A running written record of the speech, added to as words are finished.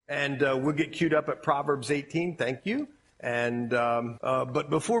And we'll get queued up at Proverbs 18. Thank you. And but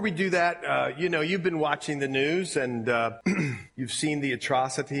before we do that, you've been watching the news and you've seen the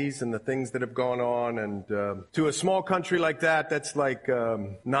atrocities and the things that have gone on. And to a small country like that, that's like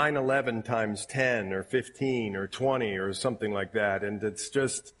 9/11 times 10 or 15 or 20 or something like that. And it's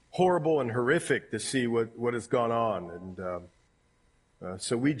just horrible and horrific to see what has gone on. And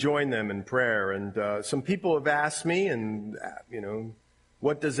so we join them in prayer. And some people have asked me, and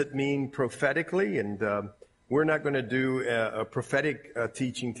what does it mean prophetically? And we're not going to do a prophetic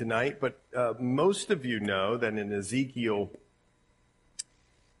teaching tonight, but most of you know that in Ezekiel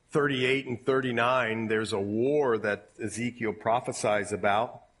 38 and 39, there's a war that Ezekiel prophesies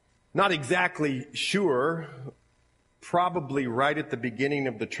about. Not exactly sure, probably right at the beginning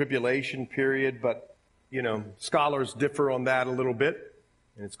of the tribulation period, but, scholars differ on that a little bit.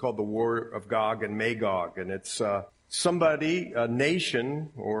 And it's called the War of Gog and Magog, and it's somebody, a nation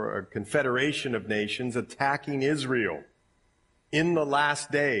or a confederation of nations attacking Israel in the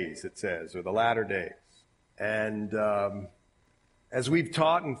last days, it says, or the latter days. And as we've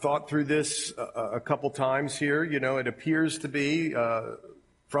taught and thought through this a couple times here, it appears to be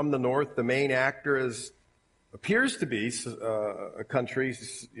from the north, the main actor appears to be a country,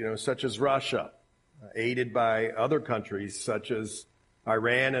 such as Russia, aided by other countries such as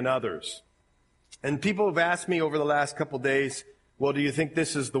Iran and others. And people have asked me over the last couple of days, well, do you think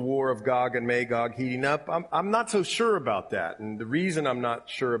this is the war of Gog and Magog heating up? I'm not so sure about that. And the reason I'm not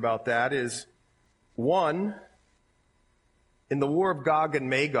sure about that is, one, in the war of Gog and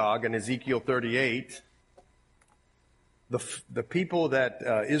Magog in Ezekiel 38, the people that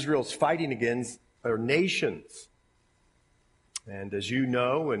Israel's fighting against are nations. And as you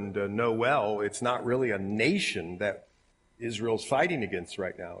know and know well, it's not really a nation that Israel's fighting against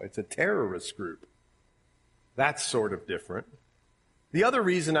right now. It's a terrorist group. That's sort of different. The other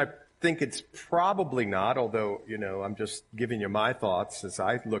reason I think it's probably not, although, I'm just giving you my thoughts as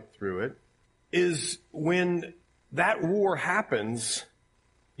I look through it, is when that war happens,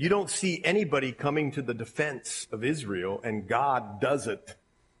 you don't see anybody coming to the defense of Israel, and God does it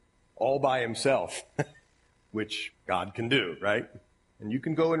all by himself, which God can do, right? And you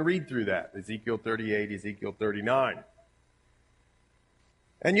can go and read through that, Ezekiel 38, Ezekiel 39.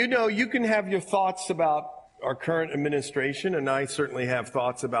 And you can have your thoughts about our current administration, and I certainly have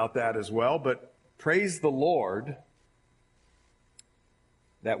thoughts about that as well, but praise the Lord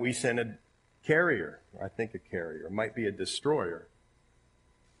that we sent a carrier, I think a carrier, might be a destroyer,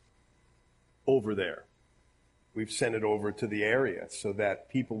 over there. We've sent it over to the area so that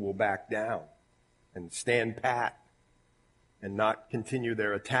people will back down and stand pat and not continue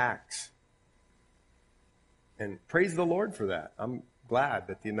their attacks. And praise the Lord for that. I'm glad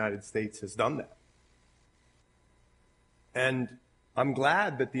that the United States has done that. And I'm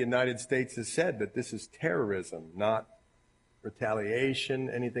glad that the United States has said that this is terrorism, not retaliation,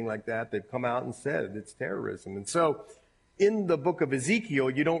 anything like that. They've come out and said it's terrorism. And so in the book of Ezekiel,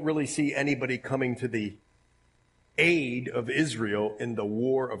 you don't really see anybody coming to the aid of Israel in the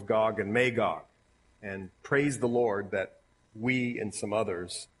war of Gog and Magog. And praise the Lord that we and some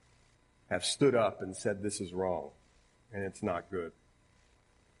others have stood up and said this is wrong and it's not good.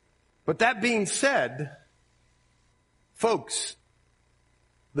 But that being said, folks,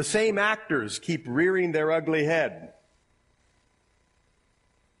 the same actors keep rearing their ugly head.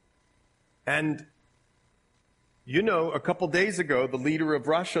 And, a couple days ago, the leader of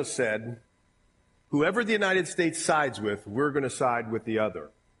Russia said, whoever the United States sides with, we're going to side with the other.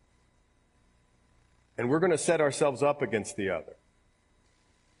 And we're going to set ourselves up against the other.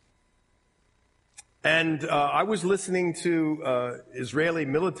 And I was listening to Israeli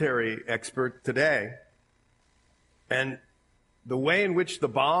military expert today, and the way in which the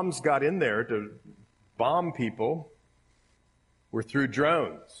bombs got in there to bomb people were through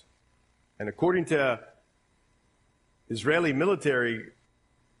drones. And according to Israeli military,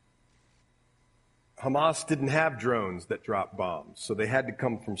 Hamas didn't have drones that dropped bombs, so they had to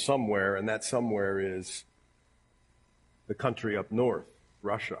come from somewhere, and that somewhere is the country up north,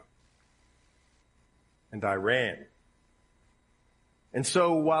 Russia and Iran. And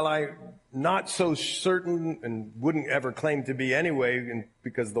so while I'm not so certain and wouldn't ever claim to be anyway,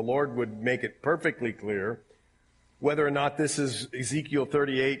 because the Lord would make it perfectly clear, whether or not this is Ezekiel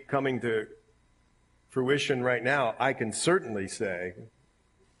 38 coming to fruition right now, I can certainly say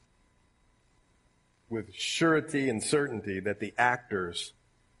with surety and certainty that the actors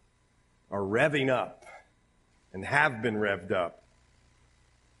are revving up and have been revved up.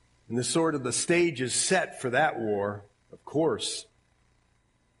 And the stage is set for that war, of course.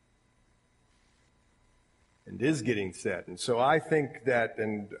 and is getting set. And so I think that,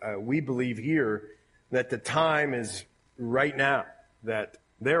 and we believe here, that the time is right now, that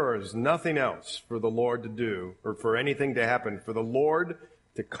there is nothing else for the Lord to do or for anything to happen, for the Lord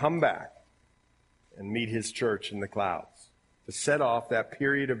to come back and meet his church in the clouds, to set off that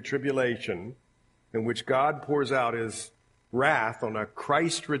period of tribulation in which God pours out his wrath on a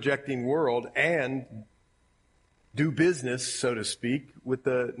Christ-rejecting world and do business, so to speak, with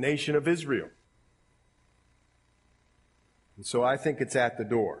the nation of Israel. And so I think it's at the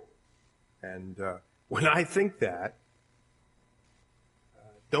door. And when I think that,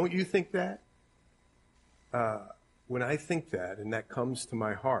 don't you think that? When I think that, and that comes to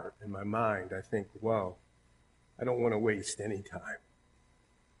my heart and my mind, I think, whoa, I don't want to waste any time.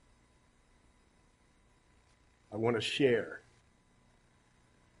 I want to share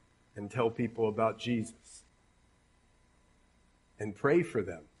and tell people about Jesus and pray for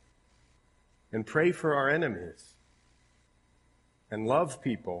them and pray for our enemies and love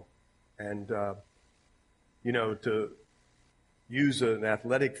people and, to use an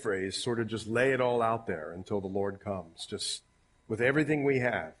athletic phrase, sort of just lay it all out there until the Lord comes, just with everything we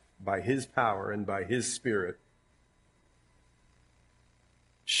have, by his power and by his Spirit.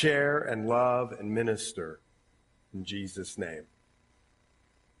 Share and love and minister in Jesus' name.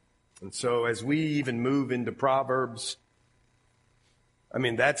 And so as we even move into Proverbs,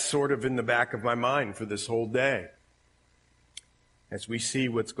 that's sort of in the back of my mind for this whole day as we see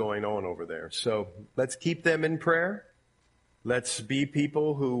what's going on over there. So let's keep them in prayer. Let's be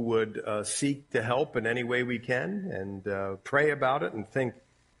people who would seek to help in any way we can and pray about it and think,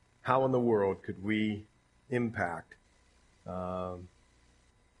 how in the world could we impact a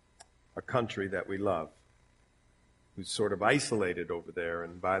country that we love, who's sort of isolated over there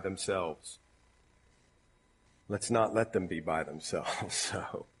and by themselves. Let's not let them be by themselves.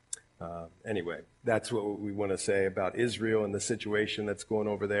 So anyway, that's what we want to say about Israel and the situation that's going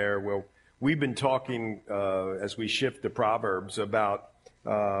over there. Well, we've been talking as we shift to Proverbs about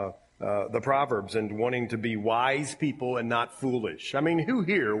the Proverbs and wanting to be wise people and not foolish. Who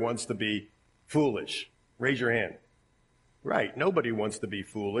here wants to be foolish? Raise your hand. Right, nobody wants to be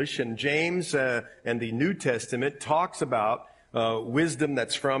foolish. And James and the New Testament talks about wisdom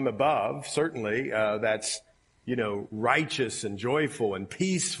that's from above, certainly, that's, righteous and joyful and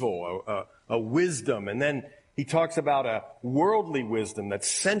peaceful, a wisdom. And then he talks about a worldly wisdom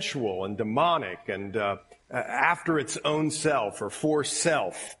that's sensual and demonic and after its own self or for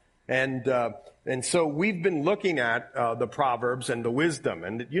self. And so we've been looking at the Proverbs and the wisdom.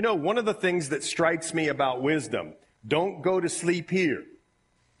 And, one of the things that strikes me about wisdom, don't go to sleep here,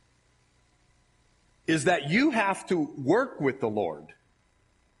 is that you have to work with the Lord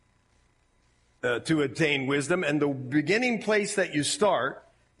to attain wisdom. And the beginning place that you start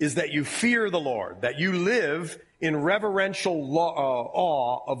is that you fear the Lord, that you live in reverential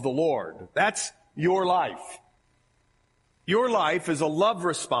awe of the Lord. That's your life. Your life is a love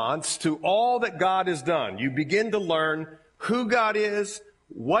response to all that God has done. You begin to learn who God is,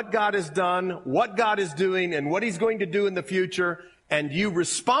 what God has done, what God is doing, and what he's going to do in the future, and you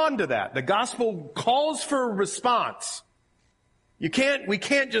respond to that. The gospel calls for a response. We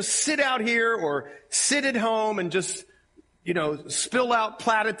can't just sit out here or sit at home and just, spill out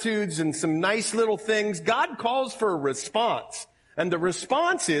platitudes and some nice little things. God calls for a response. And the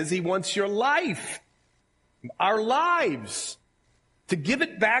response is he wants your life, our lives, to give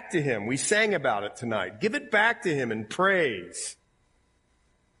it back to him. We sang about it tonight. Give it back to him in praise.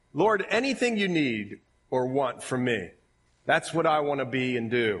 Lord, anything you need or want from me, that's what I want to be and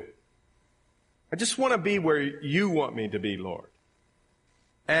do. I just want to be where you want me to be, Lord.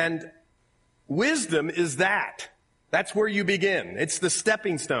 And wisdom is that. That's where you begin. It's the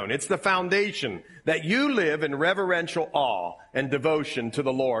stepping stone. It's the foundation that you live in reverential awe and devotion to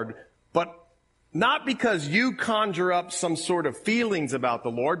the Lord, but not because you conjure up some sort of feelings about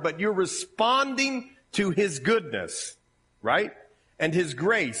the Lord, but you're responding to his goodness, right? And his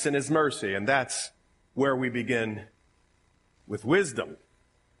grace and his mercy. And that's where we begin with wisdom.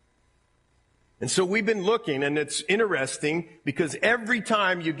 And so we've been looking, and it's interesting because every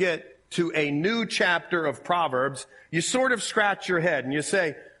time you get to a new chapter of Proverbs, you sort of scratch your head and you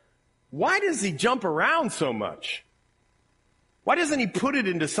say, why does he jump around so much? Why doesn't he put it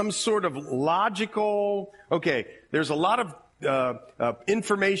into some sort of logical, there's a lot of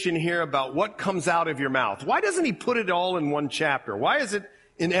information here about what comes out of your mouth. Why doesn't he put it all in one chapter? Why is it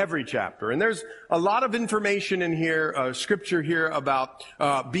in every chapter? And there's a lot of information in here, scripture here about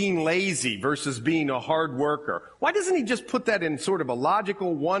being lazy versus being a hard worker. Why doesn't he just put that in sort of a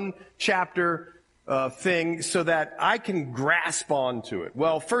logical one chapter thing so that I can grasp onto it?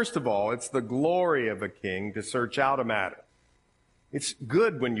 Well, first of all, it's the glory of a king to search out a matter. It's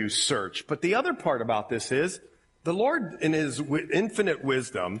good when you search. But the other part about this is the Lord, in his infinite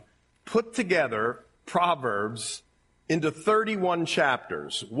wisdom, put together Proverbs into 31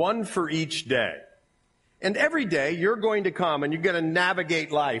 chapters, one for each day. And every day you're going to come and you're going to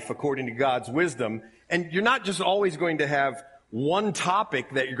navigate life according to God's wisdom. And you're not just always going to have one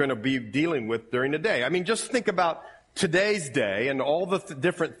topic that you're going to be dealing with during the day. I mean, just think about today's day and all the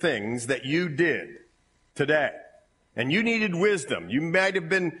different things that you did today. And you needed wisdom. You might have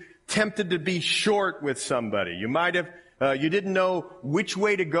been tempted to be short with somebody. You might have, you didn't know which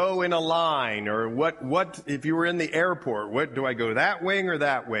way to go in a line, or what, if you were in the airport, what, do I go that wing or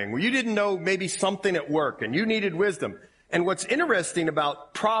that wing? Well, you didn't know maybe something at work and you needed wisdom. And what's interesting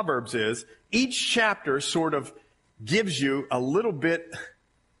about Proverbs is each chapter sort of gives you a little bit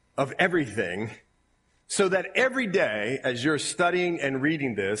of everything, so that every day as you're studying and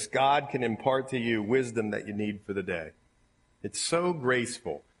reading this, God can impart to you wisdom that you need for the day. It's so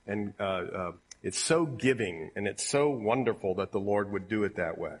graceful, and it's so giving, and it's so wonderful that the Lord would do it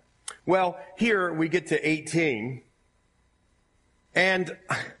that way. Well, here we get to 18, and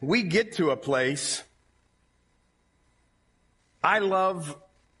we get to a place I love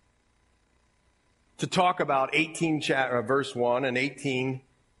to talk about 18 verse 1 and 18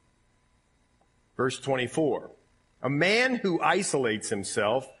 verse 24. A man who isolates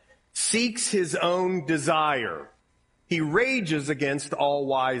himself seeks his own desire. He rages against all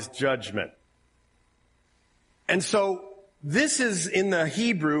wise judgment. And so this is, in the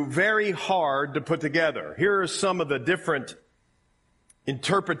Hebrew, very hard to put together. Here are some of the different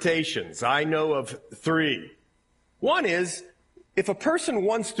interpretations. I know of 3. One is, if a person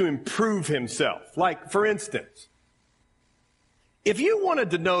wants to improve himself, like, for instance, if you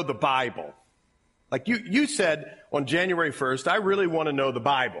wanted to know the Bible, like you said on January 1st, I really want to know the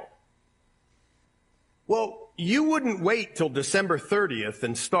Bible. Well, you wouldn't wait till December 30th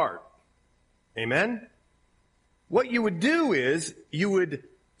and start. Amen? What you would do is you would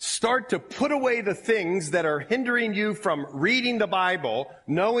start to put away the things that are hindering you from reading the Bible,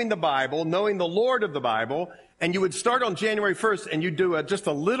 knowing the Lord of the Bible, and you would start on January 1st and you'd do just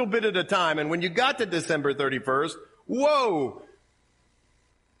a little bit at a time. And when you got to December 31st, whoa!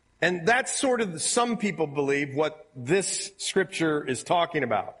 And that's sort of, some people believe, what this scripture is talking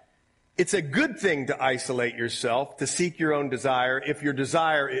about. It's a good thing to isolate yourself, to seek your own desire, if your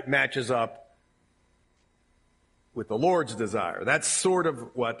desire, it matches up with the Lord's desire. That's sort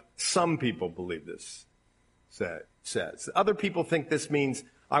of what some people believe this says. Other people think this means,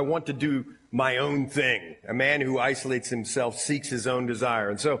 I want to do my own thing. A man who isolates himself seeks his own desire.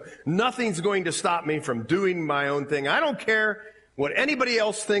 And so nothing's going to stop me from doing my own thing. I don't care what anybody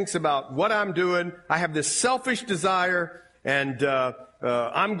else thinks about what I'm doing. I have this selfish desire, and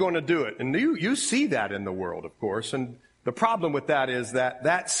I'm going to do it. And you see that in the world, of course. And the problem with that is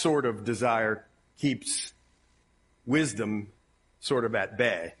that sort of desire keeps wisdom sort of at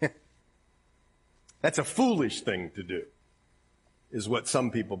bay. That's a foolish thing to do, is what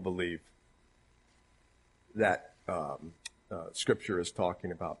some people believe that Scripture is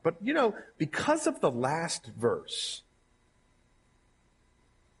talking about. But, because of the last verse,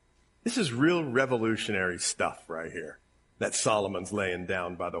 this is real revolutionary stuff right here that Solomon's laying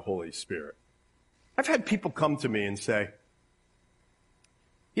down by the Holy Spirit. I've had people come to me and say,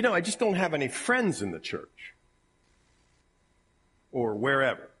 I just don't have any friends in the church or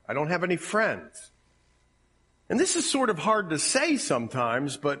wherever. I don't have any friends. And this is sort of hard to say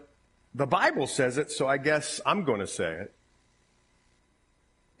sometimes, but the Bible says it, so I guess I'm going to say it.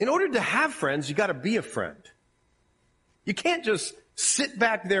 In order to have friends, you got to be a friend. You can't just sit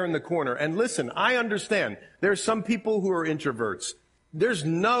back there in the corner. And listen, I understand there's some people who are introverts. There's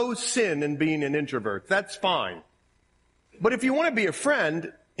no sin in being an introvert. That's fine. But if you want to be a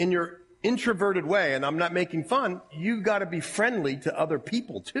friend in your introverted way, and I'm not making fun, you got to be friendly to other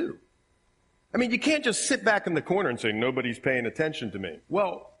people too. I mean, you can't just sit back in the corner and say, nobody's paying attention to me.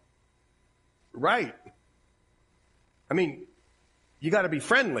 Well, right. I mean, you got to be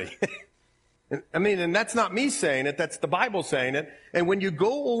friendly. And that's not me saying it, that's the Bible saying it. And when you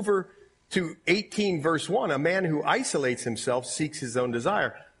go over to 18 verse 1, a man who isolates himself seeks his own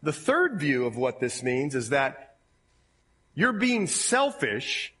desire. The third view of what this means is that you're being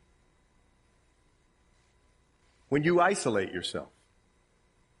selfish when you isolate yourself.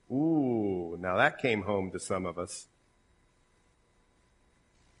 Ooh, now that came home to some of us.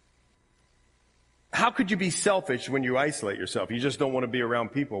 How could you be selfish when you isolate yourself? You just don't want to be around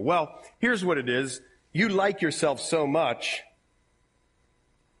people. Well, here's what it is. You like yourself so much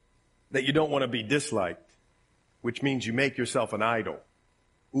that you don't want to be disliked, which means you make yourself an idol.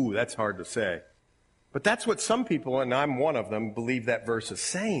 Ooh, that's hard to say. But that's what some people, and I'm one of them, believe that verse is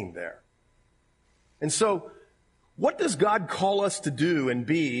saying there. And so, what does God call us to do and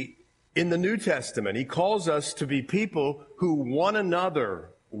be in the New Testament? He calls us to be people who one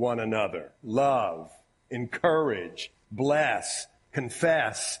another, love, encourage, bless,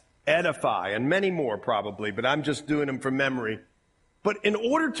 confess, edify, and many more probably, but I'm just doing them from memory. But in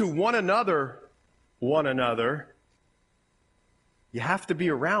order to one another, you have to be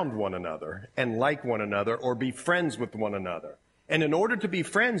around one another and like one another or be friends with one another. And in order to be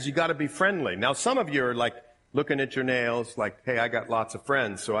friends, you got to be friendly. Now, some of you are like looking at your nails like, hey, I got lots of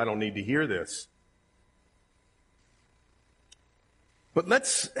friends, so I don't need to hear this. But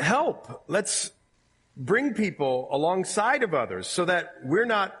let's help. Let's bring people alongside of others so that we're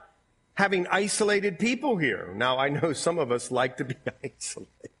not having isolated people here. Now, I know some of us like to be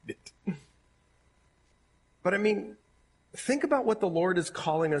isolated. But I mean, think about what the Lord is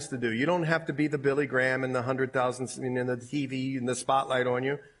calling us to do. You don't have to be the Billy Graham and the 100,000 and the TV and the spotlight on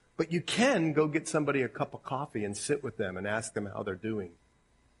you. But you can go get somebody a cup of coffee and sit with them and ask them how they're doing.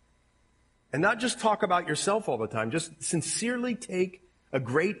 And not just talk about yourself all the time. Just sincerely take a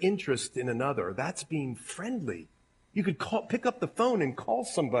great interest in another. That's being friendly. You could pick up the phone and call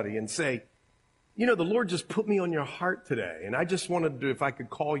somebody and say, you know, the Lord just put me on your heart today, and I just wanted to, if I could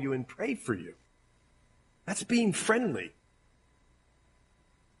call you and pray for you. That's being friendly.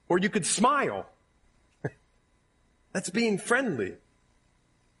 Or you could smile. That's being friendly.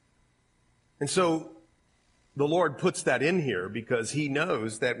 And so the Lord puts that in here because he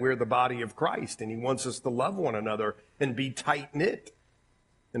knows that we're the body of Christ, and he wants us to love one another and be tight-knit.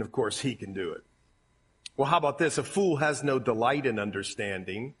 And of course, he can do it. Well, how about this? A fool has no delight in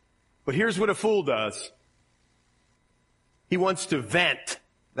understanding. But here's what a fool does. He wants to vent.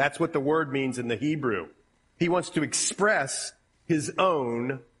 That's what the word means in the Hebrew. He wants to express his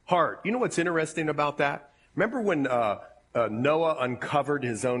own heart. You know what's interesting about that? Remember when Noah uncovered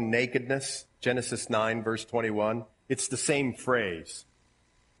his own nakedness? Genesis 9, verse 21. It's the same phrase.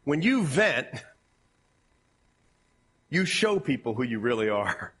 When you vent, you show people who you really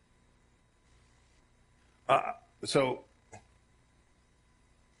are. So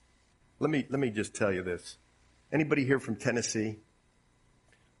let me just tell you this. Anybody here from Tennessee?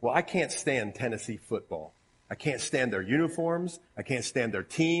 Well, I can't stand Tennessee football. I can't stand their uniforms. I can't stand their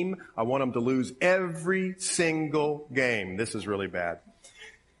team. I want them to lose every single game. This is really bad.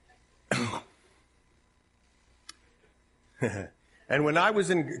 And when I was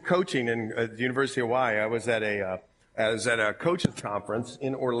in coaching at the University of Hawaii, I was at a coaches conference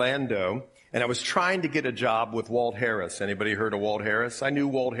in Orlando, and I was trying to get a job with Walt Harris. Anybody heard of Walt Harris? I knew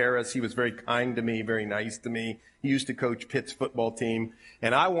Walt Harris. He was very kind to me, very nice to me. He used to coach Pitt's football team,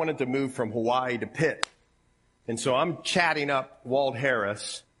 and I wanted to move from Hawaii to Pitt. And so I'm chatting up Walt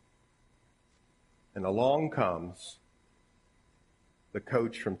Harris, and along comes the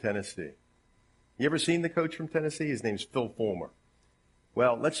coach from Tennessee. You ever seen the coach from Tennessee? His name's Phil Fulmer.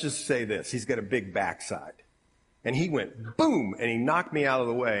 Well, let's just say this. He's got a big backside. And he went boom, and he knocked me out of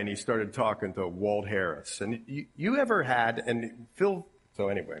the way, and he started talking to Walt Harris. And you ever had, and Phil, so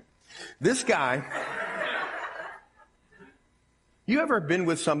anyway, this guy, you ever been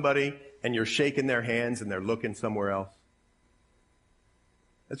with somebody and you're shaking their hands and they're looking somewhere else?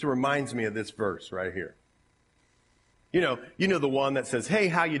 That reminds me of this verse right here. You know the one that says, hey,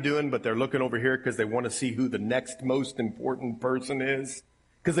 how you doing? But they're looking over here because they want to see who the next most important person is.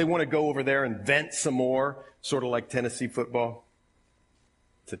 Because they want to go over there and vent some more, sort of like Tennessee football.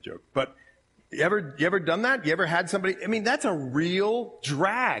 It's a joke. But you ever done that? You ever had somebody? I mean, that's a real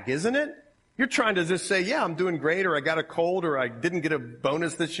drag, isn't it? You're trying to just say, yeah, I'm doing great, or I got a cold, or I didn't get a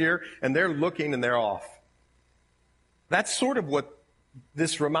bonus this year, and they're looking and they're off. That's sort of what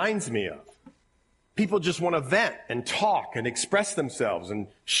this reminds me of. People just want to vent and talk and express themselves and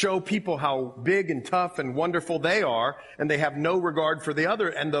show people how big and tough and wonderful they are, and they have no regard for the other.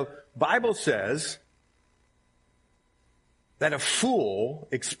 And the Bible says that a fool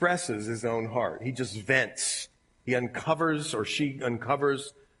expresses his own heart. He just vents. He uncovers, or she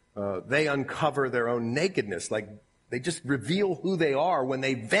uncovers, they uncover their own nakedness. Like they just reveal who they are when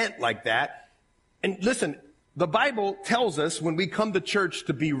they vent like that. And listen, the Bible tells us when we come to church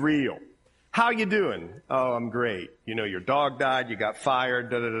to be real. How you doing? Oh, I'm great. You know, your dog died, you got fired,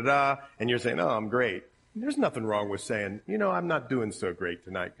 da-da-da-da, and you're saying, oh, I'm great. There's nothing wrong with saying, you know, I'm not doing so great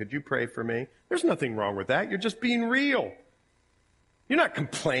tonight. Could you pray for me? There's nothing wrong with that. You're just being real. You're not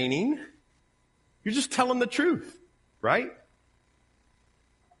complaining. You're just telling the truth, right?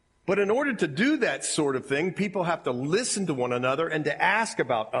 But in order to do that sort of thing, people have to listen to one another and to ask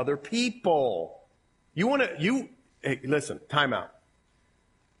about other people. Hey, listen, time out.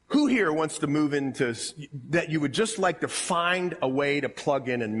 Who here wants to move into, that you would just like to find a way to plug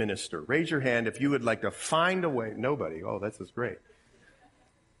in and minister? Raise your hand if you would like to find a way. Nobody. Oh, that's just great.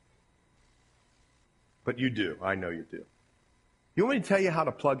 But you do. I know you do. You want me to tell you how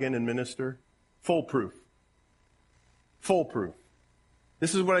to plug in and minister? Foolproof. Foolproof.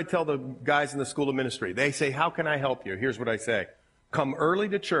 This is what I tell the guys in the school of ministry. They say, how can I help you? Here's what I say. Come early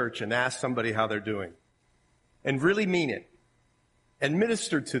to church and ask somebody how they're doing. And really mean it. And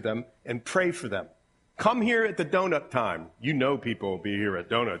minister to them and pray for them. Come here at the donut time. You know people will be here at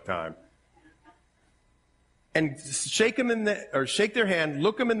donut time. And shake their hand,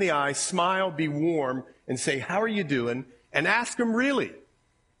 look them in the eye, smile, be warm, and say, how are you doing? And ask them really.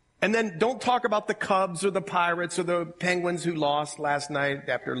 And then don't talk about the Cubs or the Pirates or the Penguins who lost last night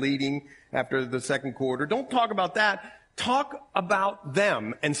after leading after the second quarter. Don't talk about that. Talk about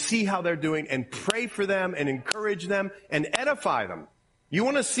them and see how they're doing and pray for them and encourage them and edify them. You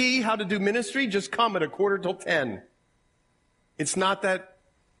want to see how to do ministry? Just come at 9:45. It's not that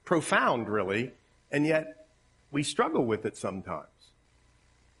profound, really, and yet we struggle with it sometimes.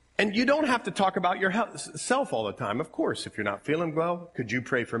 And you don't have to talk about yourself all the time. Of course, if you're not feeling well, could you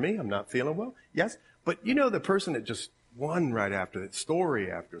pray for me? I'm not feeling well. Yes. But you know the person that just won right after that, story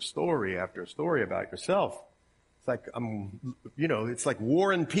after story after story about yourself. It's like, it's like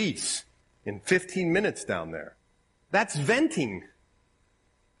War and Peace in 15 minutes down there. That's venting.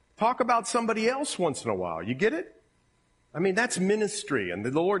 Talk about somebody else once in a while. You get it? I mean, that's ministry. And the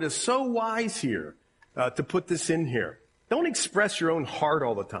Lord is so wise here to put this in here. Don't express your own heart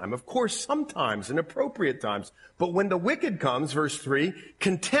all the time. Of course, sometimes in appropriate times. But when the wicked comes, verse 3,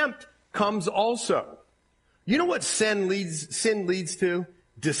 contempt comes also. You know what sin leads to?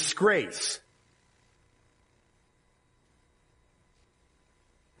 Disgrace.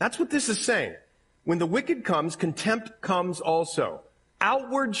 That's what this is saying. When the wicked comes, contempt comes also.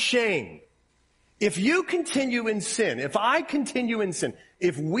 Outward shame. If you continue in sin, if I continue in sin,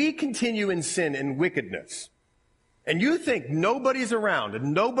 if we continue in sin and wickedness, and you think nobody's around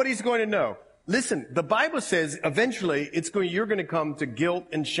and nobody's going to know, listen, the Bible says eventually you're going to come to guilt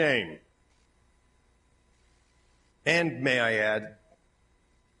and shame. And may I add,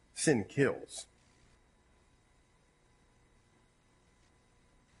 sin kills.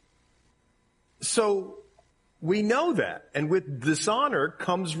 So we know that. And with dishonor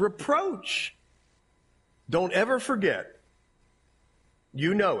comes reproach. Don't ever forget.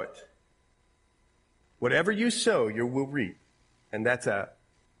 You know it. Whatever you sow, you will reap. And that's a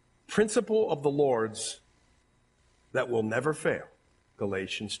principle of the Lord's that will never fail.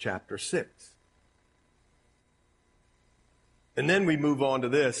 Galatians chapter 6. And then we move on to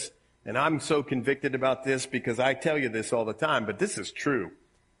this. And I'm so convicted about this because I tell you this all the time, but this is true.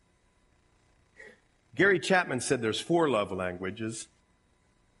 Gary Chapman said there's 4 love languages.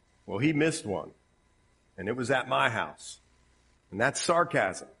 Well, he missed one. And it was at my house. And that's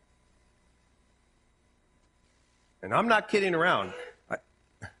sarcasm. And I'm not kidding around.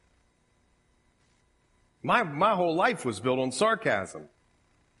 My whole life was built on sarcasm.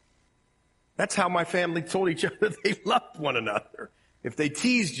 That's how my family told each other they loved one another. If they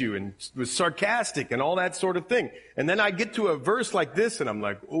teased you and was sarcastic and all that sort of thing. And then I get to a verse like this and I'm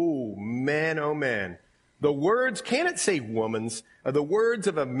like, oh man. The words, can it say woman's? Are the words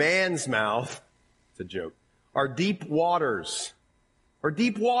of a man's mouth, it's a joke, are deep waters. Are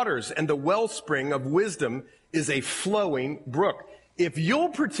deep waters, and the wellspring of wisdom is a flowing brook. If you'll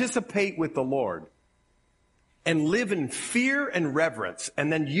participate with the Lord and live in fear and reverence,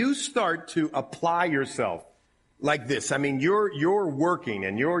 and then you start to apply yourself like this. I mean, you're working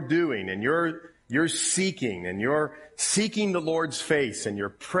and you're doing and you're seeking and you're seeking the Lord's face and you're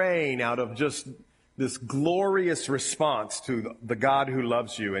praying out of just this glorious response to the God who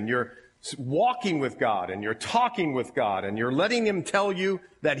loves you, and you're walking with God and you're talking with God and you're letting Him tell you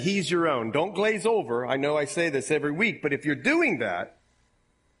that He's your own. Don't glaze over. I know I say this every week, but if you're doing that,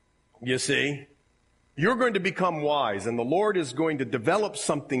 you see, you're going to become wise and the Lord is going to develop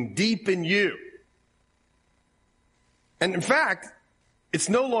something deep in you. And in fact, it's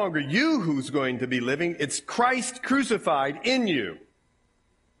no longer you who's going to be living. It's Christ crucified in you.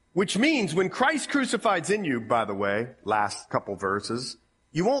 Which means when Christ crucified's in you, by the way, last couple verses,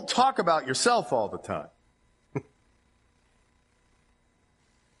 you won't talk about yourself all the time.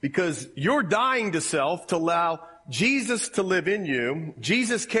 Because you're dying to self to allow Jesus to live in you.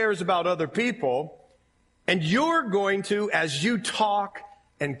 Jesus cares about other people. And you're going to, as you talk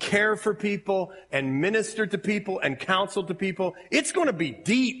and care for people and minister to people and counsel to people, it's going to be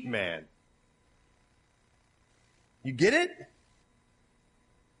deep, man. You get it?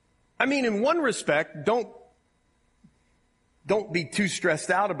 I mean, in one respect, don't be too stressed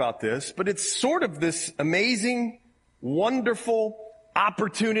out about this, but it's sort of this amazing, wonderful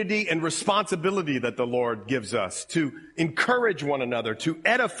opportunity and responsibility that the Lord gives us to encourage one another, to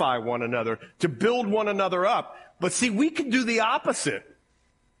edify one another, to build one another up. But see, we can do the opposite.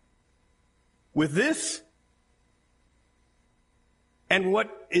 With this, and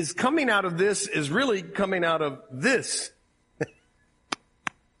what is coming out of this is really coming out of this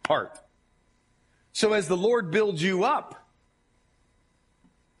heart. So as the Lord builds you up,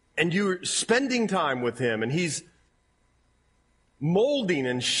 and you're spending time with Him, and He's molding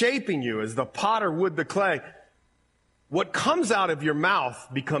and shaping you as the potter would the clay, what comes out of your mouth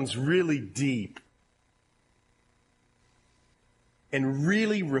becomes really deep and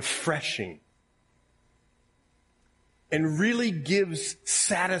really refreshing and really gives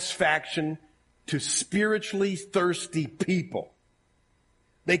satisfaction to spiritually thirsty people.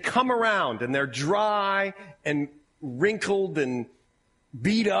 They come around and they're dry and wrinkled and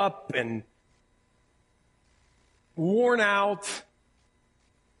beat up and worn out.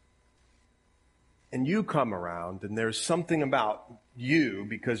 And you come around and there's something about you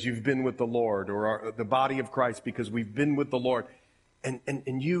because you've been with the Lord, or the body of Christ because we've been with the Lord. And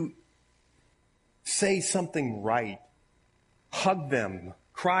you say something right. Hug them,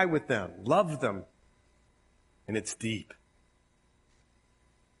 cry with them, love them. And it's deep.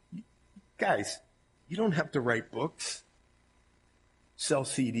 Guys, you don't have to write books, sell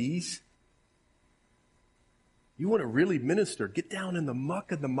CDs. You want to really minister, get down in the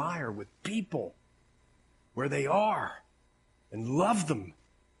muck and the mire with people where they are and love them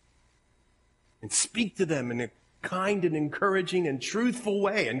and speak to them in a kind and encouraging and truthful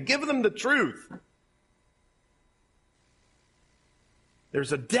way and give them the truth.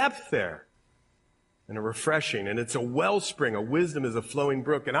 There's a depth there and a refreshing, and it's a wellspring. A wisdom is a flowing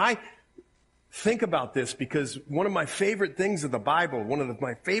brook. And I think about this because one of my favorite things of the Bible, one of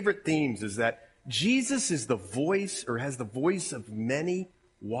my favorite themes is that Jesus is the voice, or has the voice of many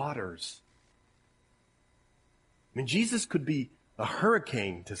waters. I mean, Jesus could be a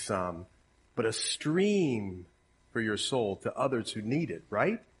hurricane to some, but a stream for your soul to others who need it,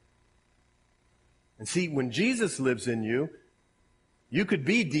 right? And see, when Jesus lives in you, you could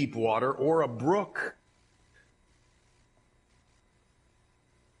be deep water or a brook.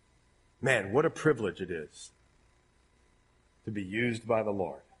 Man, what a privilege it is to be used by the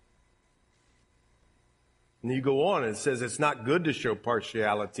Lord. And you go on and it says it's not good to show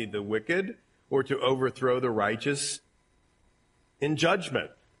partiality to the wicked or to overthrow the righteous in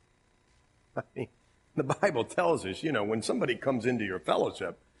judgment. I mean, the Bible tells us, when somebody comes into your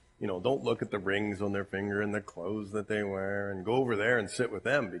fellowship, don't look at the rings on their finger and the clothes that they wear, and go over there and sit with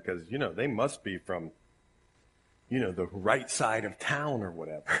them because, they must be from, the right side of town or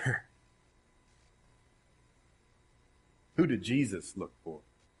whatever. Who did Jesus look for?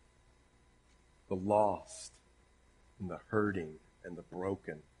 The lost and the hurting and the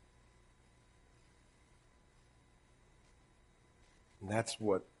broken. And that's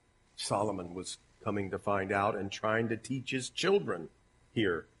what Solomon was coming to find out and trying to teach his children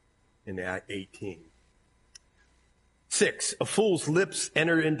here in 18. 6, a fool's lips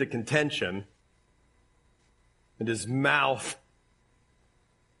enter into contention, and his mouth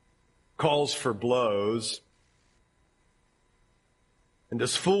calls for blows. And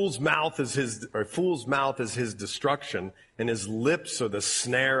his fool's mouth is his destruction, and his lips are the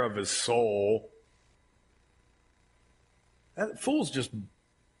snare of his soul. Fools just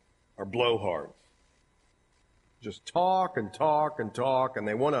are blowhards. Just talk and talk and talk, and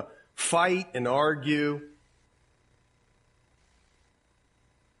they want to fight and argue.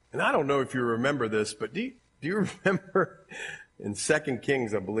 And I don't know if you remember this, but do you remember in 2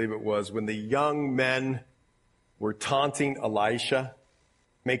 Kings, I believe it was, when the young men were taunting Elisha,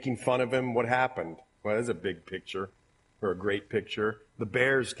 making fun of him? What happened? Well, that's a big picture, or a great picture. The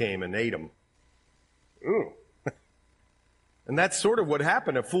bears came and ate him. Ooh. And that's sort of what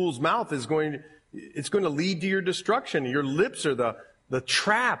happened. A fool's mouth is going to lead to your destruction. Your lips are the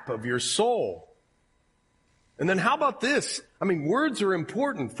trap of your soul. And then how about this? I mean, words are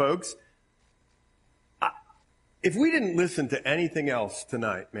important, folks. If we didn't listen to anything else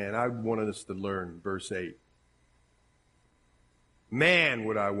tonight, man, I wanted us to learn verse 8. Man,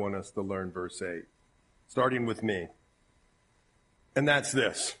 would I want us to learn verse 8, starting with me. And that's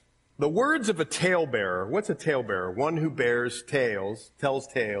this. The words of a talebearer. What's a talebearer? One who bears tales, tells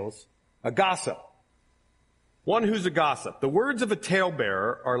tales, a gossip. One who's a gossip. The words of a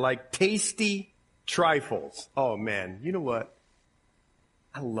talebearer are like tasty trifles. Oh, man, you know what?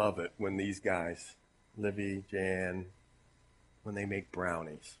 I love it when these guys, Livy, Jan, when they make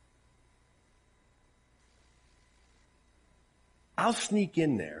brownies. I'll sneak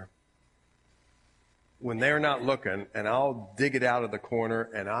in there when they're not looking, and I'll dig it out of the corner,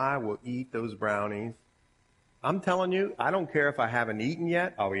 and I will eat those brownies. I'm telling you, I don't care if I haven't eaten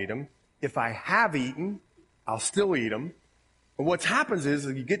yet, I'll eat them. If I have eaten, I'll still eat them. And what happens is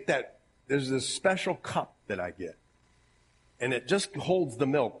you get that, there's this special cup that I get. And it just holds the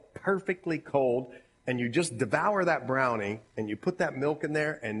milk perfectly cold. And you just devour that brownie and you put that milk in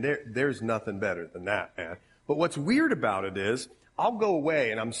there, and there's nothing better than that, man. But what's weird about it is I'll go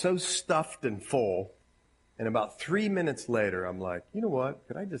away and I'm so stuffed and full. And about 3 minutes later, I'm like, you know what?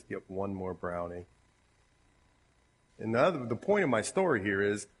 Could I just get one more brownie? And the point of my story here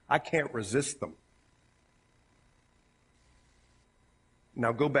is I can't resist them.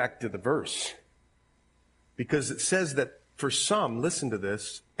 Now go back to the verse. Because it says that for some, listen to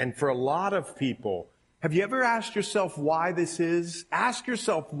this, and for a lot of people, have you ever asked yourself why this is? Ask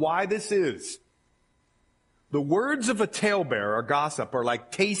yourself why this is. The words of a talebearer, a gossip, are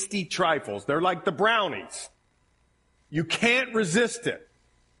like tasty trifles. They're like the brownies. You can't resist it.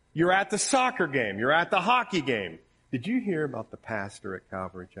 You're at the soccer game. You're at the hockey game. Did you hear about the pastor at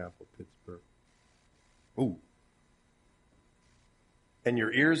Calvary Chapel, Pittsburgh? Ooh. And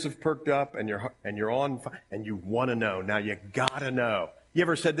your ears have perked up, and you're on, and you want to know. Now you gotta know. You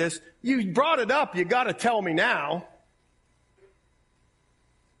ever said this? You brought it up. You gotta tell me now.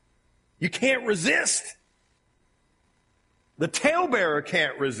 You can't resist. The talebearer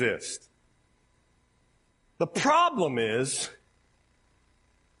can't resist. The problem is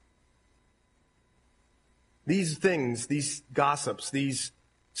these things, these gossips, these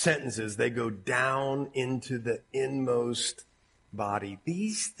sentences, they go down into the inmost body.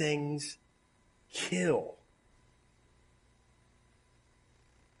 These things kill.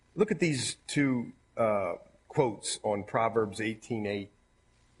 Look at these two quotes on Proverbs 18:8,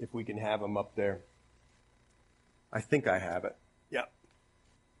 if we can have them up there. I think I have it. Yeah.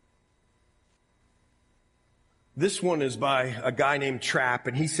 This one is by a guy named Trapp,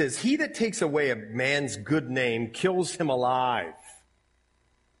 and he says, "He that takes away a man's good name kills him alive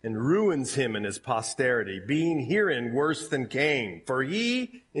and ruins him in his posterity, being herein worse than Cain. For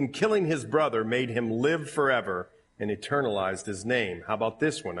he, in killing his brother, made him live forever and eternalized his name." How about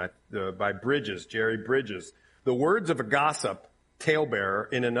this one by Bridges, Jerry Bridges? "The words of a gossip, talebearer,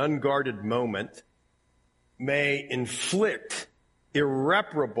 in an unguarded moment may inflict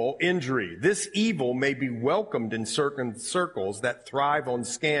irreparable injury. This evil may be welcomed in certain circles that thrive on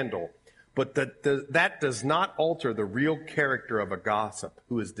scandal, but that does not alter the real character of a gossip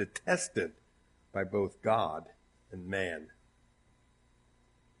who is detested by both God and man."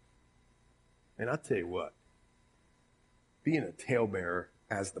 And I'll tell you what, being a talebearer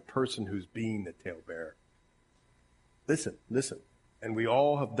as the person who's being the talebearer, listen, and we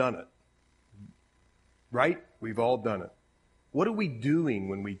all have done it, right? We've all done it. What are we doing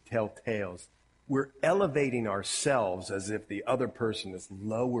when we tell tales? We're elevating ourselves as if the other person is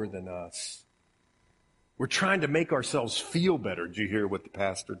lower than us. We're trying to make ourselves feel better. Did you hear what the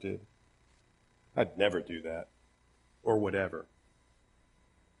pastor did? I'd never do that. Or whatever.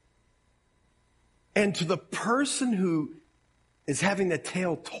 And to the person who is having the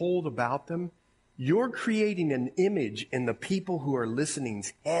tale told about them, you're creating an image in the people who are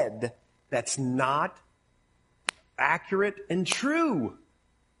listening's head that's not accurate and true.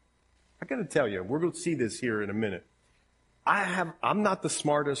 I got to tell you, we're going to see this here in a minute. I'm not the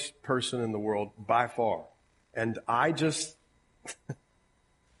smartest person in the world by far. And I just,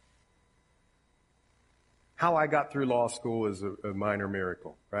 how I got through law school is a minor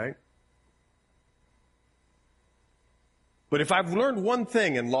miracle, right? But if I've learned one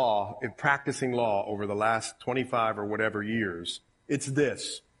thing in law, in practicing law over the last 25 or whatever years, it's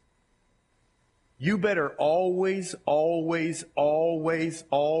this. You better always, always, always,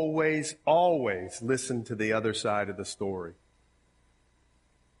 always, always listen to the other side of the story.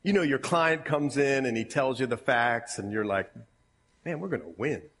 You know, your client comes in and he tells you the facts and you're like, man, we're going to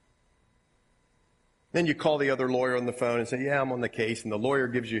win. Then you call the other lawyer on the phone and say, yeah, I'm on the case. And the lawyer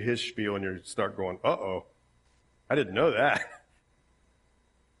gives you his spiel and you start going, uh-oh, I didn't know that.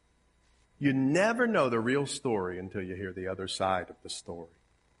 You never know the real story until you hear the other side of the story.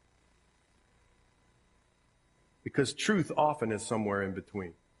 Because truth often is somewhere in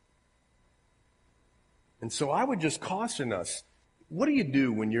between. And so I would just caution us, what do you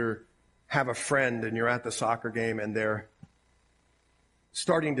do when you have a friend and you're at the soccer game and they're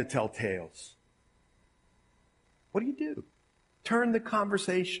starting to tell tales? What do? Turn the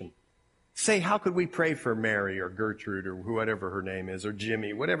conversation. Say, how could we pray for Mary or Gertrude or whatever her name is, or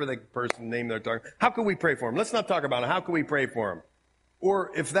Jimmy, whatever the person name they're talking. How could we pray for him? Let's not talk about it. How can we pray for him?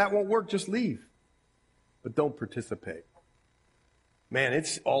 Or if that won't work, just leave. But don't participate. Man,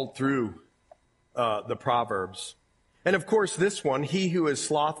 it's all through the Proverbs. And of course, this one, he who is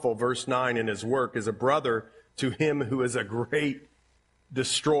slothful, verse 9, in his work is a brother to him who is a great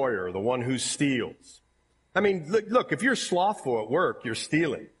destroyer, the one who steals. I mean, look, if you're slothful at work, you're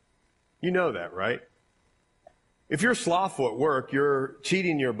stealing. You know that, right? If you're slothful at work, you're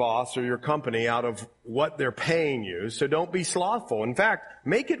cheating your boss or your company out of what they're paying you. So don't be slothful. In fact,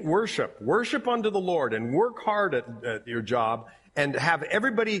 make it worship. Worship unto the Lord and work hard at your job and have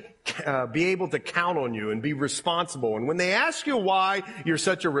everybody be able to count on you and be responsible. And when they ask you why you're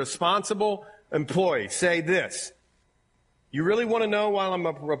such a responsible employee, say this. You really want to know why I'm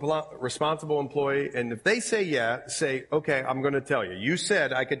a responsible employee? And if they say yeah, say, okay, I'm going to tell you. You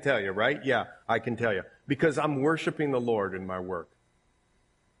said I could tell you, right? Yeah, I can tell you. Because I'm worshiping the Lord in my work.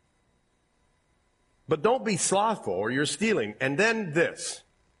 But don't be slothful or you're stealing. And then this.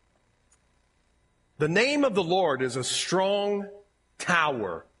 The name of the Lord is a strong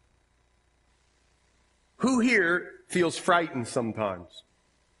tower. Who here feels frightened sometimes?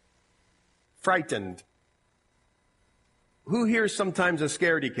 Frightened. Who here is sometimes a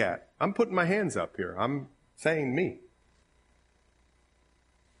scaredy cat? I'm putting my hands up here. I'm saying me.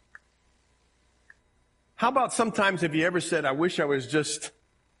 How about sometimes have you ever said, I wish I was just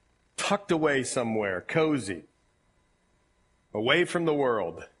tucked away somewhere, cozy, away from the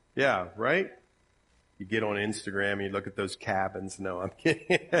world? Yeah, right? You get on Instagram and you look at those cabins. No, I'm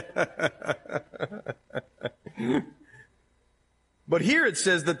kidding. But here it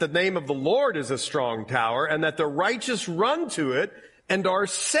says that the name of the Lord is a strong tower and that the righteous run to it and are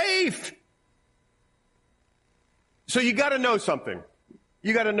safe. So you got to know something.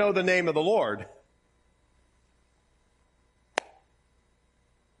 You got to know the name of the Lord.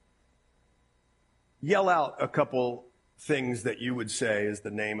 Yell out a couple things that you would say is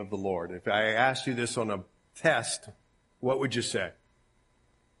the name of the Lord. If I asked you this on a test, what would you say?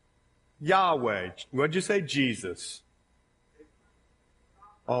 Yahweh. What'd you say? Jesus.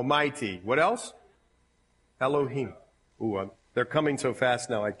 Almighty. What else? Elohim. Ooh, they're coming so fast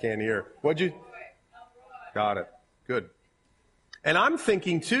now I can't hear. What'd you? Got it. Good. And I'm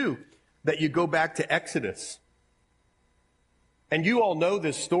thinking too that you go back to Exodus. And you all know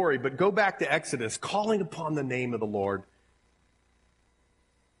this story, but go back to Exodus, calling upon the name of the Lord.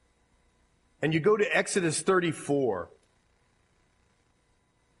 And you go to Exodus 34.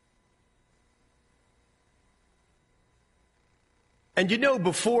 And you know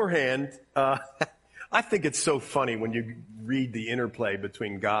beforehand, I think it's so funny when you read the interplay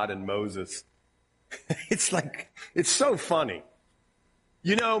between God and Moses. It's so funny.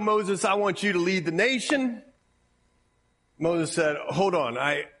 You know, Moses, I want you to lead the nation. Moses said, hold on,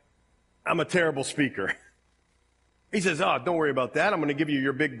 I'm a terrible speaker. He says, don't worry about that. I'm going to give you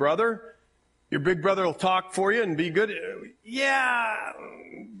your big brother. Your big brother will talk for you and be good. Yeah,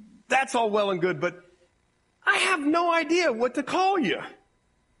 that's all well and good, but I have no idea what to call you.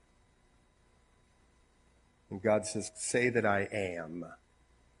 And God says, say that I am.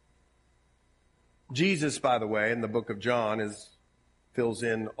 Jesus, by the way, in the book of John fills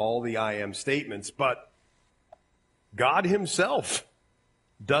in all the I am statements, but God himself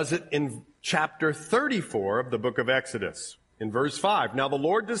does it in chapter 34 of the book of Exodus. In verse 5, now the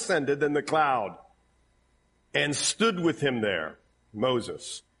Lord descended in the cloud and stood with him there,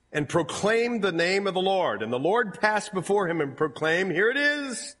 Moses, and proclaimed the name of the Lord. And the Lord passed before him and proclaimed, here it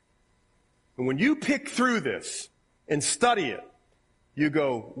is. And when you pick through this and study it, you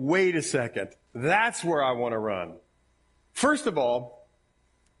go, wait a second, that's where I want to run. First of all,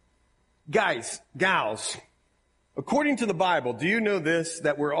 guys, gals, according to the Bible, do you know this,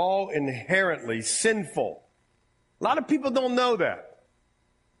 that we're all inherently sinful? A lot of people don't know that.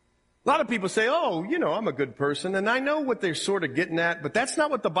 A lot of people say, I'm a good person, and I know what they're sort of getting at, but that's not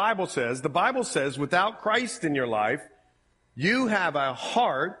what the Bible says. The Bible says without Christ in your life, you have a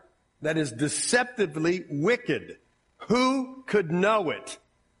heart that is deceptively wicked. Who could know it?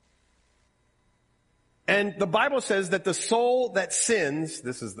 And the Bible says that the soul that sins,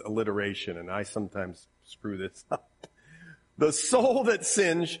 this is alliteration, and I sometimes screw this up. The soul that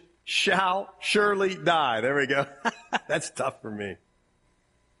sins shall surely die. There we go. That's tough for me.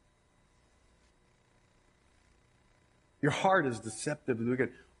 Your heart is deceptively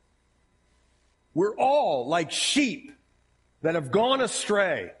wicked. We're all like sheep that have gone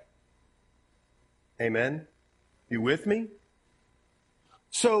astray. Amen? You with me?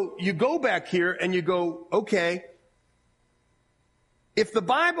 So you go back here and you go, okay, If the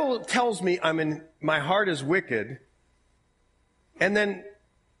Bible tells me my heart is wicked, and then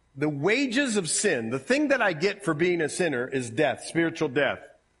the wages of sin, the thing that I get for being a sinner is death, spiritual death,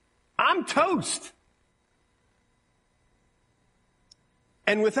 I'm toast.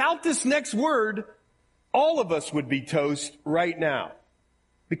 And without this next word, all of us would be toast right now.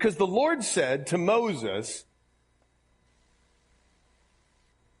 Because the Lord said to Moses,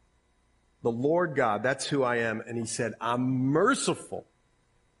 the Lord God, that's who I am. And he said, I'm merciful.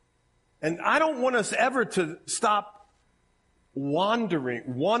 And I don't want us ever to stop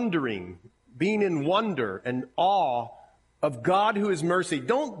wondering, being in wonder and awe of God who is mercy.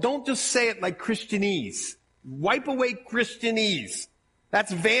 Don't just say it like Christianese. Wipe away Christianese.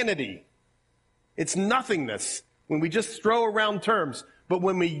 That's vanity. It's nothingness when we just throw around terms. But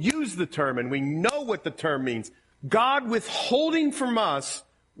when we use the term and we know what the term means, God withholding from us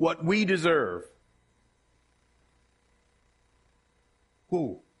what we deserve.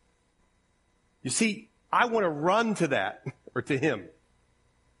 Ooh. You see, I want to run to that, or to him.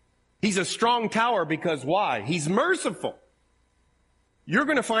 He's a strong tower because why? He's merciful. You're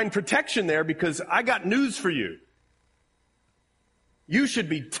going to find protection there because I got news for you. You should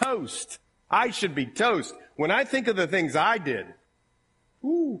be toast. I should be toast. When I think of the things I did,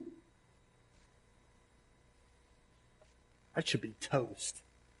 ooh, I should be toast.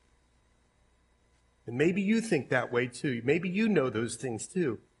 And maybe you think that way too. Maybe you know those things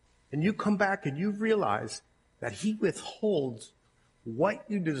too. And you come back and you realize that he withholds what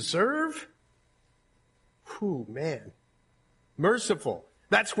you deserve. Whew, man. Merciful.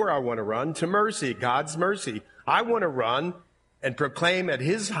 That's where I want to run, to mercy, God's mercy. I want to run and proclaim at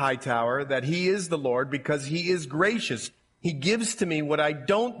his high tower that he is the Lord because he is gracious. He gives to me what I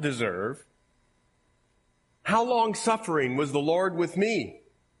don't deserve. How long suffering was the Lord with me?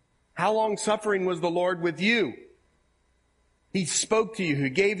 How long suffering was the Lord with you? He spoke to you. He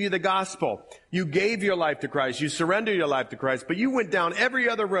gave you the gospel. You gave your life to Christ. You surrendered your life to Christ. But you went down every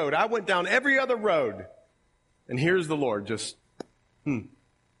other road. I went down every other road. And here's the Lord just, You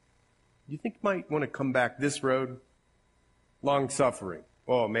think you might want to come back this road? Long suffering.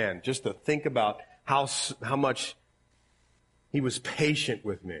 Oh man, just to think about how much he was patient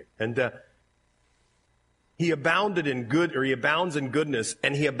with me. And he abounded in good, or he abounds in goodness,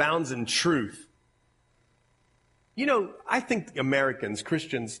 and he abounds in truth. You know, I think Americans,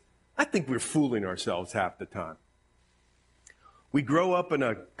 Christians, I think we're fooling ourselves half the time. We grow up in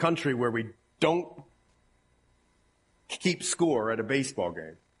a country where we don't keep score at a baseball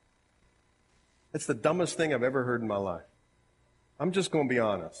game. That's the dumbest thing I've ever heard in my life. I'm just going to be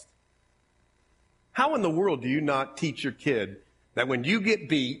honest. How in the world do you not teach your kid that when you get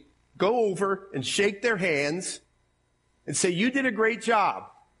beat, go over and shake their hands and say, you did a great job.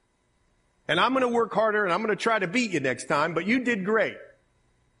 And I'm going to work harder and I'm going to try to beat you next time, but you did great.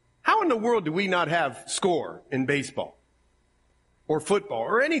 How in the world do we not have score in baseball or football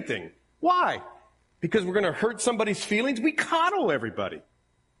or anything? Why? Because we're going to hurt somebody's feelings? We coddle everybody.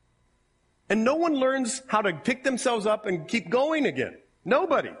 And no one learns how to pick themselves up and keep going again.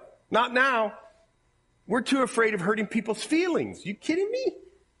 Nobody. Not now. We're too afraid of hurting people's feelings. You kidding me?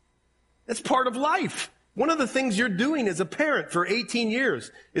 That's part of life. One of the things you're doing as a parent for 18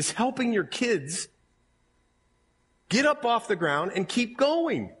 years is helping your kids get up off the ground and keep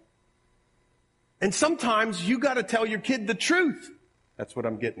going. And sometimes you got to tell your kid the truth. That's what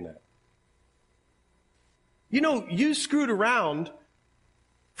I'm getting at. You know, you screwed around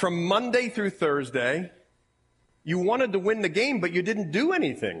from Monday through Thursday. You wanted to win the game, but you didn't do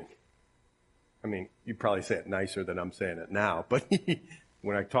anything. I mean, you probably say it nicer than I'm saying it now, but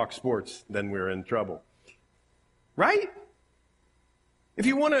when I talk sports, then we're in trouble. Right? If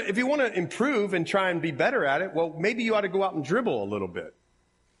you want to improve and try and be better at it, well, maybe you ought to go out and dribble a little bit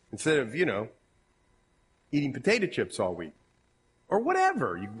instead of, eating potato chips all week or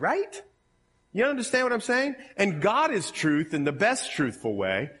whatever, right? You understand what I'm saying? And God is truth in the best truthful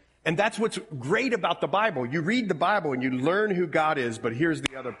way. And that's what's great about the Bible. You read the Bible and you learn who God is, but here's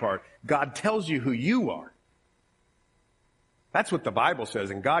the other part. God tells you who you are. That's what the Bible says,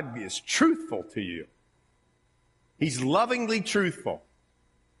 and God is truthful to you. He's lovingly truthful.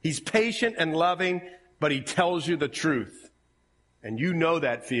 He's patient and loving, but he tells you the truth. And you know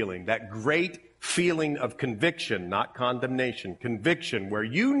that feeling, that great feeling of conviction, not condemnation, conviction, where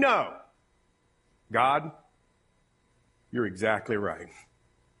you know, God, you're exactly right.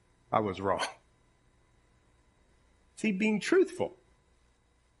 I was wrong. See, being truthful.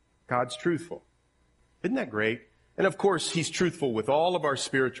 God's truthful. Isn't that great? And of course, he's truthful with all of our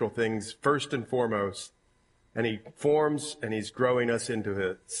spiritual things, first and foremost. And he forms and he's growing us into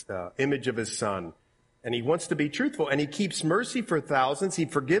his image of his son. And he wants to be truthful. And he keeps mercy for thousands. He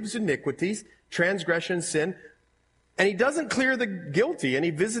forgives iniquities, transgression, sin. And he doesn't clear the guilty. And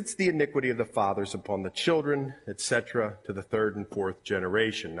he visits the iniquity of the fathers upon the children, etc., to the third and fourth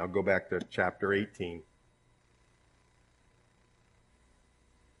generation. Now go back to chapter 18.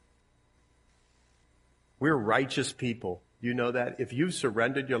 We're righteous people. You know that? If you've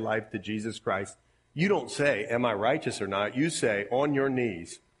surrendered your life to Jesus Christ, you don't say, am I righteous or not? You say, on your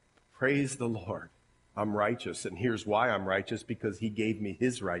knees, praise the Lord. I'm righteous. And here's why I'm righteous, because he gave me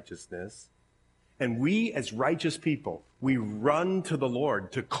his righteousness. And we, as righteous people, we run to the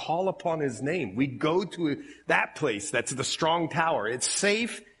Lord to call upon his name. We go to that place that's the strong tower. It's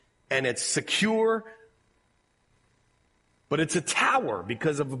safe and it's secure, but it's a tower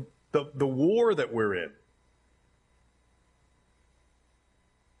because of the war that we're in.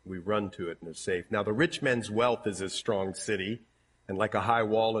 We run to it and are safe. Now, the rich man's wealth is his strong city, and like a high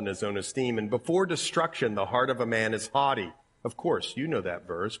wall in his own esteem. And before destruction, the heart of a man is haughty. Of course, you know that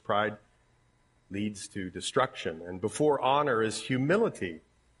verse. Pride leads to destruction. And before honor is humility.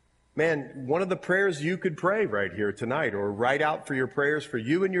 Man, one of the prayers you could pray right here tonight, or write out for your prayers for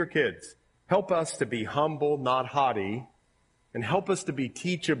you and your kids. Help us to be humble, not haughty, and help us to be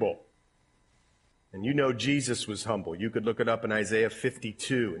teachable. And you know Jesus was humble. You could look it up in Isaiah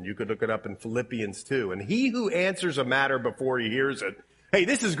 52, and you could look it up in Philippians 2. And he who answers a matter before he hears it, hey,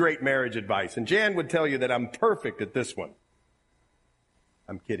 this is great marriage advice. And Jan would tell you that I'm perfect at this one.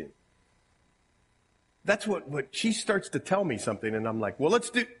 I'm kidding. That's what she starts to tell me something, and I'm like, well, let's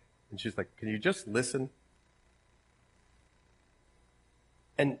do. And she's like, can you just listen?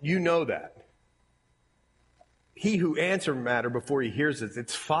 And you know that. He who answers matter before he hears it,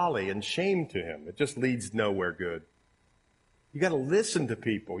 it's folly and shame to him. It just leads nowhere good. You got to listen to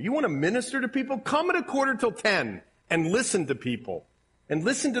people. You want to minister to people? Come at 9:45 and listen to people. And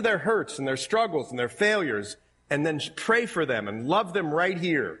listen to their hurts and their struggles and their failures. And then pray for them and love them right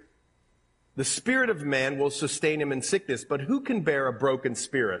here. The spirit of man will sustain him in sickness. But who can bear a broken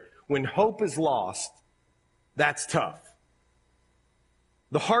spirit? When hope is lost, that's tough.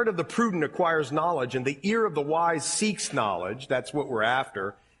 The heart of the prudent acquires knowledge, and the ear of the wise seeks knowledge. That's what we're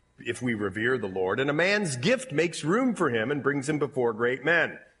after if we revere the Lord. And a man's gift makes room for him and brings him before great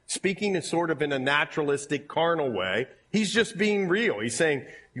men. Speaking is sort of in a naturalistic, carnal way. He's just being real. He's saying,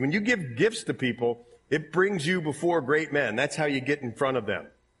 when you give gifts to people, it brings you before great men. That's how you get in front of them.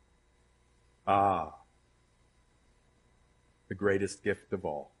 The greatest gift of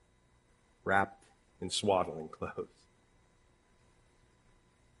all, wrapped in swaddling clothes.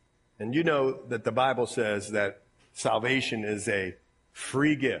 And you know that the Bible says that salvation is a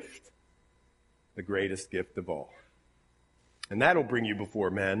free gift, the greatest gift of all. And that'll bring you before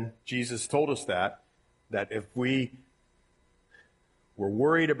men. Jesus told us that if we were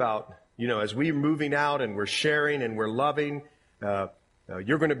worried about, as we're moving out and we're sharing and we're loving,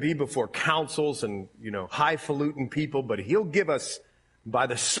 you're going to be before councils and, highfalutin people, but he'll give us by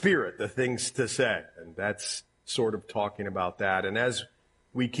the Spirit the things to say. And that's sort of talking about that. And as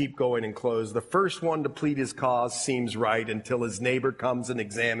we keep going and close, the first one to plead his cause seems right until his neighbor comes and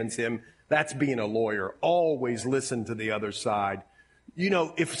examines him. That's being a lawyer. Always listen to the other side.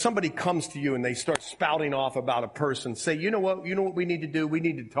 If somebody comes to you and they start spouting off about a person, say, you know what we need to do? We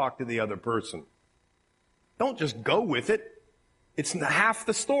need to talk to the other person. Don't just go with it. It's half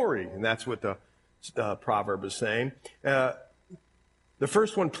the story. And that's what the proverb is saying. The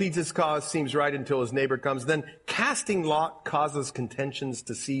first one pleads his cause, seems right until his neighbor comes. Then casting lot causes contentions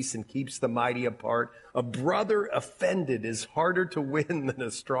to cease and keeps the mighty apart. A brother offended is harder to win than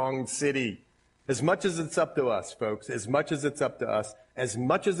a strong city. As much as it's up to us, folks, as much as it's up to us,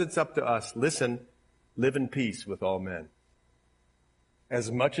 listen, live in peace with all men.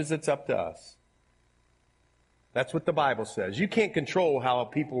 As much as it's up to us. That's what the Bible says. You can't control how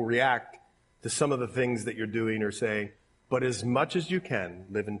people react to some of the things that you're doing or saying. But as much as you can,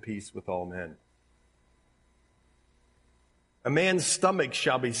 live in peace with all men. A man's stomach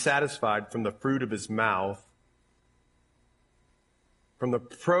shall be satisfied from the fruit of his mouth. From the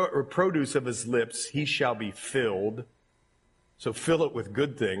produce of his lips, he shall be filled. So fill it with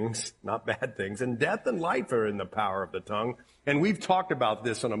good things, not bad things. And death and life are in the power of the tongue. And we've talked about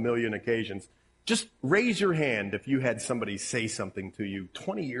this on a million occasions. Just raise your hand if you had somebody say something to you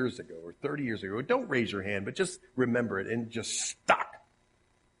 20 years ago or 30 years ago. Don't raise your hand, but just remember it and just stuck.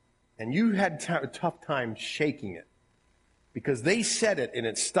 And you had a tough time shaking it because they said it and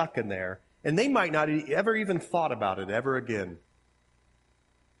it stuck in there, and they might not ever even thought about it ever again.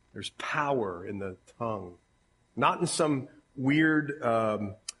 There's power in the tongue, not in some weird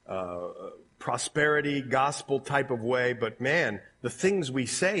prosperity, gospel type of way, but man, the things we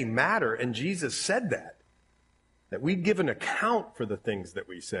say matter, and Jesus said that we give an account for the things that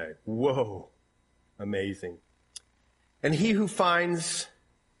we say. Whoa, amazing. And he who finds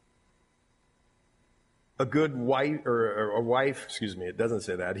a good wife, or a wife, it doesn't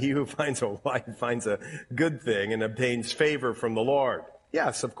say that. He who finds a wife finds a good thing and obtains favor from the Lord.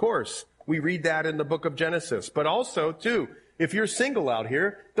 Yes, of course. We read that in the book of Genesis. But also, too, if you're single out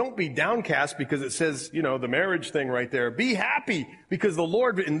here, don't be downcast because it says, the marriage thing right there. Be happy because the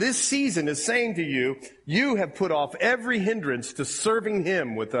Lord in this season is saying to you, you have put off every hindrance to serving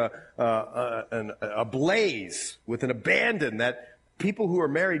Him with a blaze, with an abandon that people who are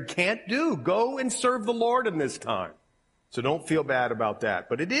married can't do. Go and serve the Lord in this time. So don't feel bad about that.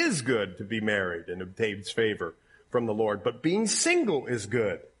 But it is good to be married and obtain favor from the Lord. But being single is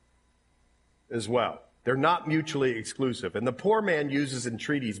good as well. They're not mutually exclusive. And the poor man uses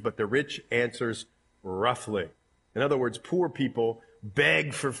entreaties, but the rich answers roughly. In other words, poor people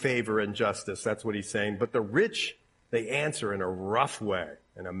beg for favor and justice. That's what he's saying. But the rich, they answer in a rough way.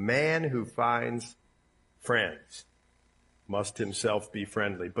 And a man who finds friends must himself be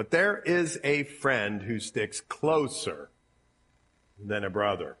friendly. But there is a friend who sticks closer than a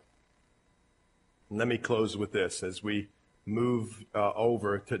brother. And let me close with this as we move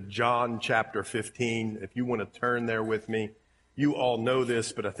over to John chapter 15. If you want to turn there with me, you all know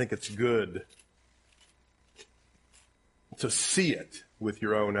this, but I think it's good to see it with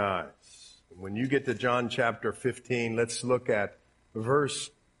your own eyes. When you get to John chapter 15, let's look at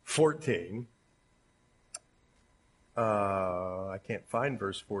verse 14. I can't find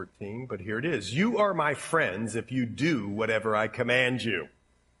verse 14, but here it is. You are my friends if you do whatever I command you.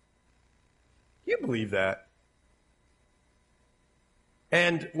 Do you believe that?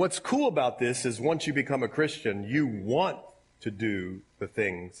 And what's cool about this is once you become a Christian, you want to do the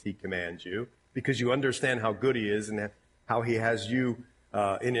things He commands you because you understand how good He is and how He has you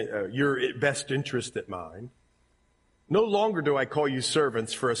in your best interest at mind. No longer do I call you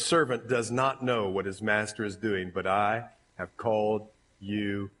servants, for a servant does not know what his master is doing, but I have called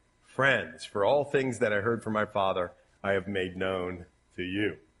you friends. For all things that I heard from my Father, I have made known to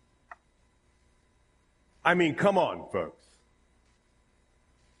you. I mean, come on, folks.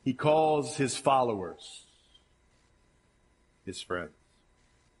 He calls His followers His friends.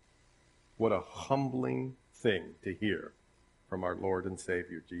 What a humbling thing to hear from our Lord and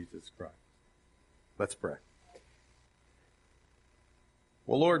Savior, Jesus Christ. Let's pray.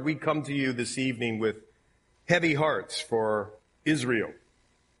 Well, Lord, we come to you this evening with heavy hearts for Israel.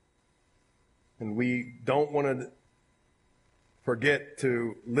 And we don't want to forget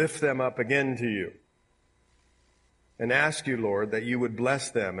to lift them up again to you and ask you, Lord, that you would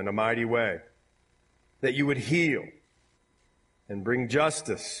bless them in a mighty way, that you would heal and bring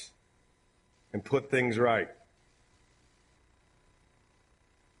justice and put things right.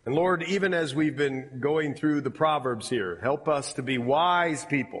 And Lord, even as we've been going through the Proverbs here, help us to be wise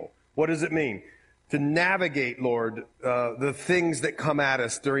people. What does it mean? To navigate, Lord, the things that come at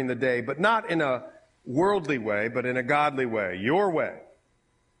us during the day, but not in a worldly way, but in a godly way, your way.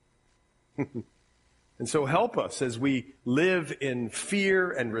 And so help us as we live in fear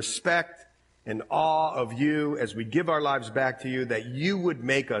and respect and awe of you, as we give our lives back to you, that you would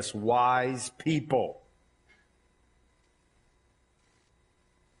make us wise people.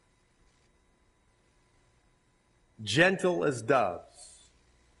 Gentle as doves,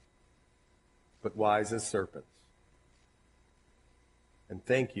 but wise as serpents. And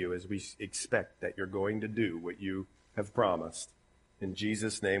thank you as we expect that you're going to do what you have promised. In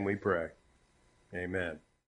Jesus' name we pray. Amen.